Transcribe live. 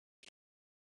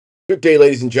Good day,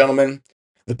 ladies and gentlemen.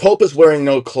 The Pope is wearing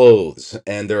no clothes,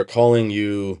 and they're calling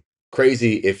you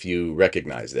crazy if you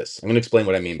recognize this. I'm going to explain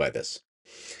what I mean by this.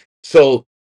 So,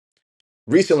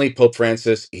 recently, Pope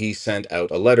Francis, he sent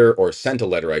out a letter, or sent a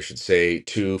letter, I should say,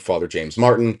 to Father James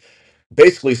Martin,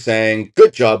 basically saying,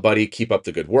 "Good job, buddy, keep up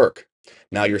the good work."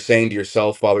 Now, you're saying to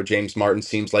yourself, Father James Martin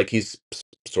seems like he's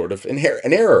sort of in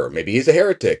error. Maybe he's a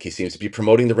heretic. He seems to be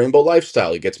promoting the rainbow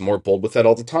lifestyle. He gets more bold with that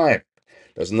all the time.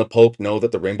 Doesn't the Pope know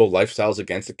that the rainbow lifestyle is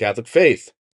against the Catholic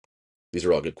faith? These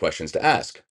are all good questions to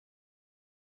ask.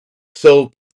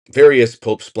 So, various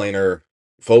Pope splainer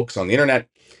folks on the internet,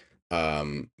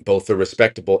 both the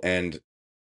respectable and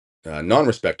non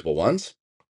respectable ones,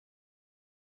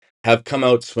 have come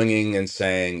out swinging and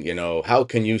saying, how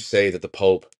can you say that the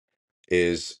Pope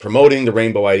is promoting the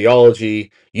rainbow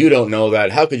ideology? You don't know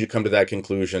that. How could you come to that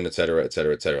conclusion, et cetera, et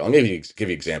cetera, et cetera? I'll give you an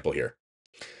example here.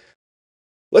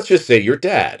 Let's just say your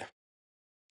dad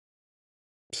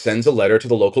sends a letter to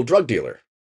the local drug dealer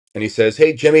and he says,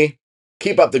 "Hey, Jimmy,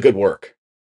 keep up the good work."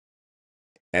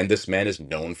 And this man is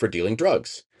known for dealing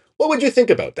drugs. What would you think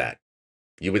about that?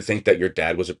 You would think that your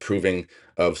dad was approving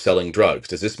of selling drugs.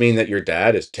 Does this mean that your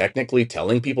dad is technically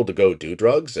telling people to go do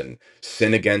drugs and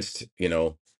sin against,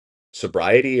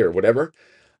 sobriety or whatever?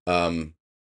 Um,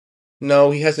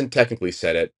 no, he hasn't technically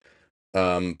said it.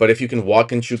 But if you can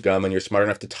walk and chew gum and you're smart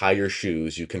enough to tie your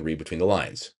shoes, you can read between the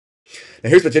lines. Now,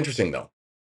 here's what's interesting though.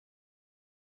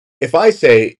 If I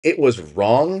say it was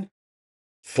wrong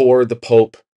for the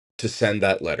Pope to send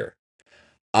that letter,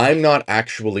 I'm not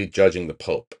actually judging the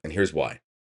Pope. And here's why.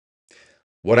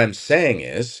 What I'm saying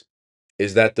is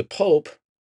that the Pope,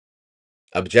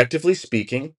 objectively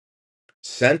speaking,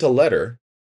 sent a letter,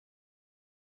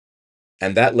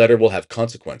 and that letter will have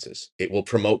consequences. It will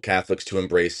promote Catholics to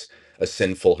embrace a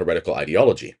sinful heretical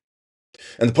ideology.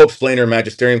 And the Pope's Splainer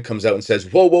Magisterium comes out and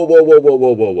says, "Whoa, whoa, whoa, whoa, whoa,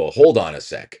 whoa, whoa, whoa, hold on a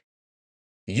sec.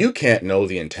 You can't know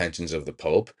the intentions of the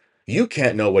Pope. You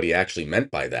can't know what he actually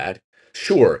meant by that.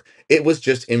 Sure, it was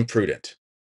just imprudent."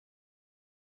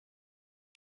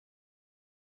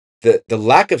 The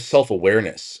lack of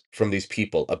self-awareness from these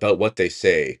people about what they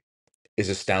say is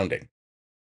astounding.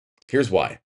 Here's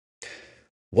why.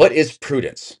 What is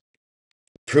prudence?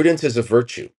 Prudence is a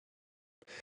virtue.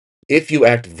 If you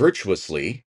act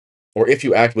virtuously, or if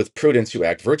you act with prudence, you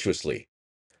act virtuously.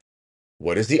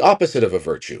 What is the opposite of a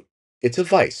virtue? It's a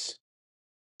vice.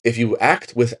 If you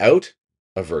act without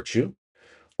a virtue,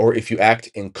 or if you act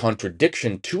in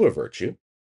contradiction to a virtue,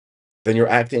 then you're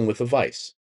acting with a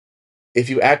vice. If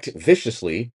you act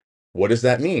viciously, what does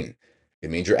that mean? It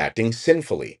means you're acting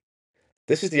sinfully.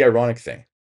 This is the ironic thing.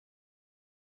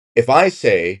 If I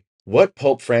say what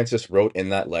Pope Francis wrote in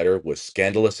that letter was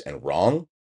scandalous and wrong,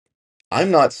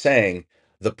 I'm not saying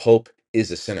the Pope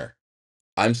is a sinner.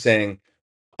 I'm saying,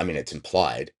 I mean, it's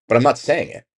implied, but I'm not saying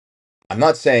it. I'm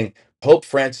not saying Pope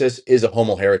Francis is a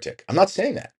homo heretic. I'm not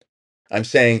saying that. I'm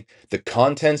saying the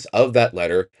contents of that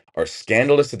letter are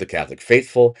scandalous to the Catholic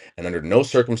faithful, and under no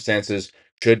circumstances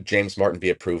should James Martin be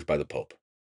approved by the Pope,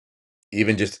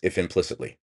 even just if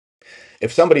implicitly.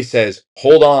 If somebody says,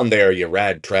 "Hold on there, you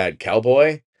rad trad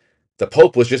cowboy," the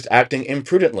Pope was just acting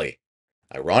imprudently.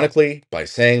 Ironically, by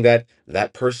saying that,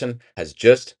 that person has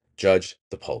just judged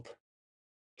the Pope.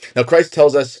 Now, Christ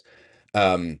tells us,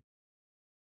 um,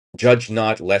 "Judge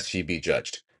not, lest ye be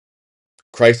judged."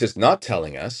 Christ is not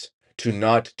telling us to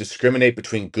not discriminate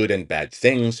between good and bad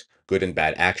things, good and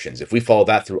bad actions. If we follow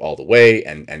that through all the way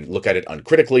and look at it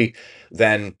uncritically,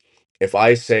 then if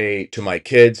I say to my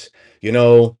kids,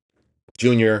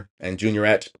 Junior and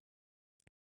Juniorette,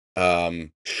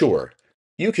 sure,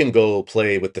 you can go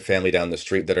play with the family down the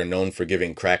street that are known for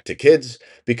giving crack to kids,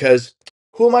 because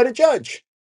who am I to judge?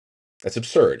 That's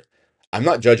absurd. I'm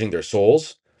not judging their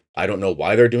souls. I don't know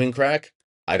why they're doing crack.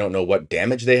 I don't know what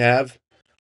damage they have.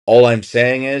 All I'm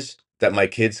saying is that my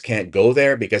kids can't go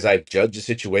there because I've judged the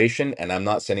situation and I'm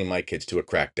not sending my kids to a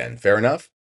crack den. Fair enough?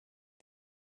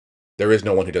 There is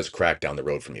no one who does crack down the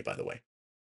road from me, by the way.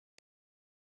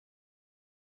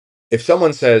 If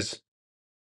someone says,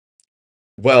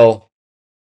 well,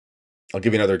 I'll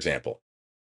give you another example.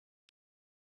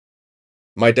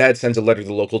 My dad sends a letter to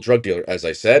the local drug dealer, as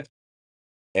I said,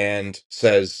 and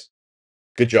says,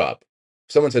 "Good job."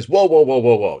 Someone says, "Whoa, whoa, whoa,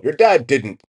 whoa, whoa. Your dad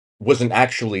wasn't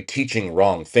actually teaching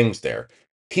wrong things there.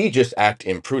 He just acted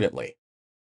imprudently."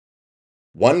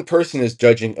 One person is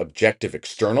judging objective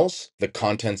externals, the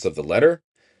contents of the letter.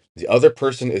 The other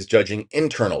person is judging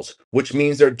internals, which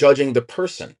means they're judging the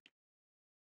person.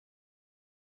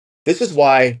 This is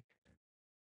why,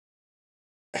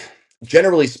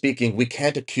 generally speaking, we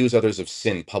can't accuse others of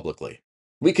sin publicly.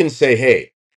 We can say,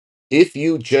 "Hey, if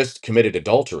you just committed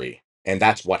adultery, and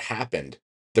that's what happened,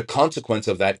 the consequence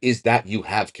of that is that you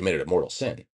have committed a mortal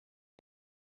sin.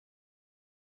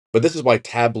 But this is why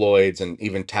tabloids and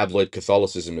even tabloid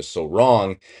Catholicism is so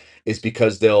wrong, is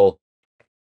because they'll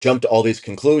jump to all these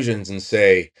conclusions and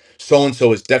say, so and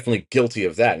so is definitely guilty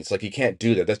of that. It's like, you can't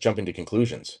do that. That's jumping to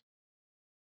conclusions.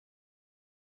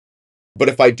 But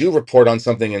if I do report on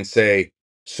something and say,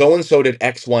 so and so did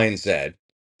X, Y, and Z,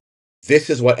 this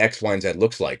is what X, Y, and Z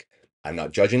looks like. I'm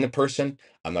not judging the person.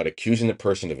 I'm not accusing the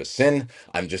person of a sin.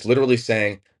 I'm just literally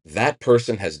saying that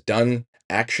person has done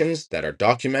actions that are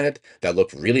documented that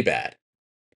look really bad.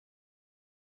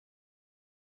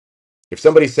 If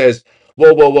somebody says,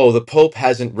 whoa, whoa, whoa, the Pope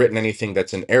hasn't written anything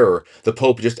that's an error, the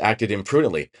Pope just acted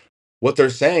imprudently. What they're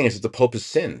saying is that the Pope has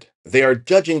sinned. They are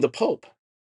judging the Pope.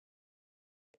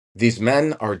 These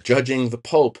men are judging the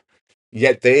Pope,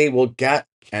 yet they will get,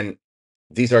 and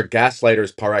these are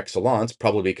gaslighters par excellence,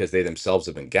 probably because they themselves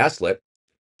have been gaslit.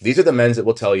 These are the men that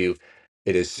will tell you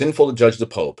it is sinful to judge the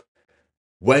Pope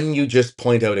when you just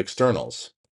point out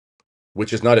externals,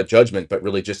 which is not a judgment, but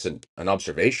really just an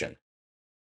observation.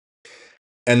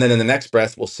 And then in the next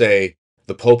breath, will say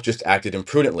the Pope just acted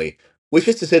imprudently, which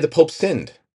is to say the Pope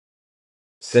sinned.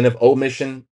 Sin of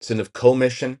omission, sin of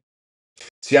commission.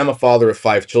 See, I'm a father of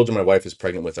 5 children. My wife is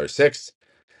pregnant with our sixth.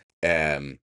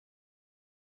 Um,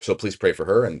 so please pray for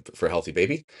her and for a healthy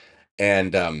baby.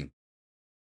 And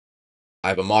I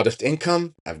have a modest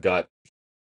income. I've got,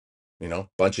 a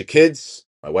bunch of kids.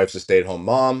 My wife's a stay-at-home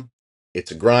mom.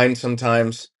 It's a grind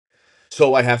sometimes.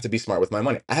 So I have to be smart with my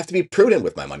money. I have to be prudent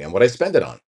with my money on what I spend it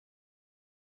on.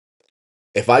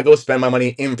 If I go spend my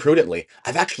money imprudently,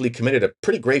 I've actually committed a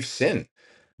pretty grave sin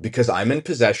because I'm in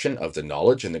possession of the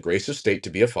knowledge and the grace of state to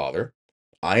be a father.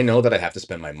 I know that I have to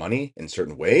spend my money in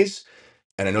certain ways,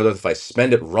 and I know that if I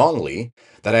spend it wrongly,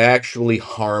 that I actually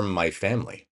harm my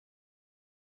family.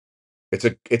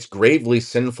 It's gravely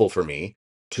sinful for me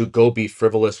to go be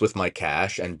frivolous with my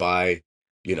cash and buy,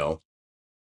 you know,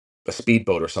 a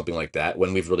speedboat or something like that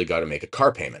when we've really got to make a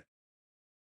car payment.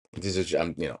 This is,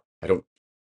 I don't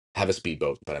have a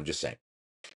speedboat, but I'm just saying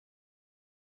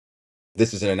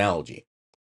this is an analogy.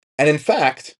 And in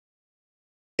fact,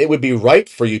 it would be right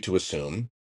for you to assume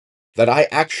that I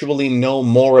actually know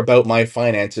more about my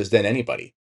finances than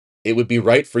anybody. It would be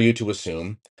right for you to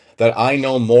assume that I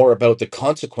know more about the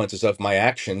consequences of my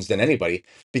actions than anybody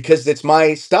because it's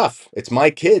my stuff, it's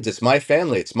my kids, it's my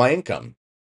family, it's my income.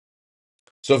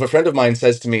 So if a friend of mine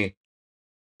says to me,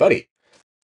 buddy,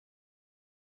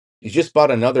 you just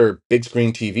bought another big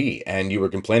screen TV and you were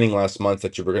complaining last month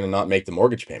that you were going to not make the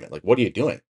mortgage payment. Like, what are you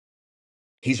doing?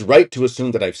 He's right to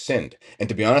assume that I've sinned. And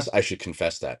to be honest, I should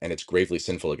confess that. And it's gravely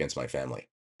sinful against my family.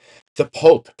 The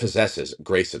Pope possesses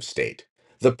grace of state.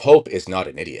 The Pope is not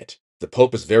an idiot. The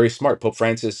Pope is very smart. Pope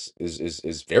Francis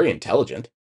is very intelligent.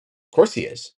 Of course he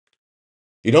is.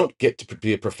 You don't get to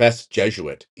be a professed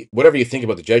Jesuit. Whatever you think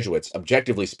about the Jesuits,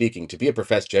 objectively speaking, to be a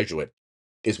professed Jesuit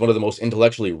is one of the most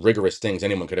intellectually rigorous things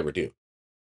anyone could ever do.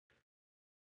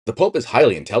 The Pope is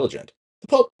highly intelligent. The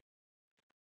Pope,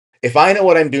 if I know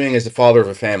what I'm doing as a father of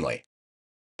a family,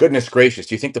 goodness gracious,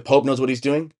 do you think the Pope knows what he's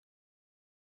doing?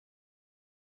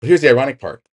 But here's the ironic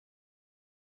part.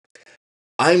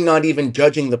 I'm not even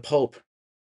judging the Pope,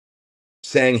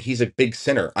 saying he's a big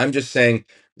sinner. I'm just saying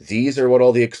these are what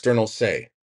all the externals say.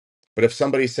 But if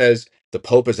somebody says the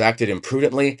Pope has acted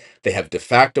imprudently, they have de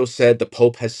facto said the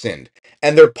Pope has sinned.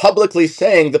 And they're publicly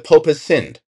saying the Pope has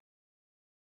sinned.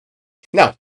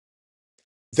 Now,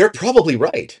 they're probably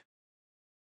right.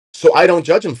 So I don't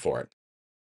judge them for it.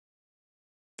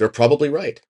 They're probably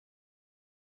right.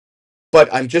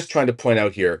 But I'm just trying to point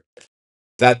out here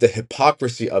that the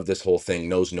hypocrisy of this whole thing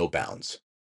knows no bounds.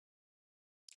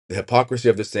 The hypocrisy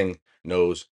of this thing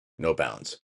knows no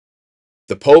bounds.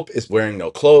 The Pope is wearing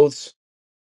no clothes.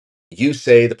 You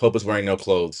say the Pope is wearing no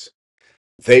clothes.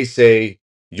 They say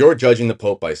you're judging the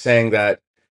Pope by saying that,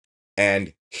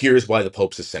 and here's why the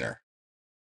Pope's a sinner.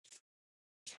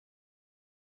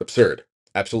 Absurd.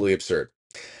 Absolutely absurd.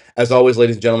 As always,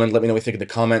 ladies and gentlemen, let me know what you think in the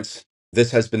comments.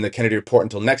 This has been the Kennedy Report.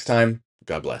 Until next time,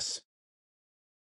 God bless.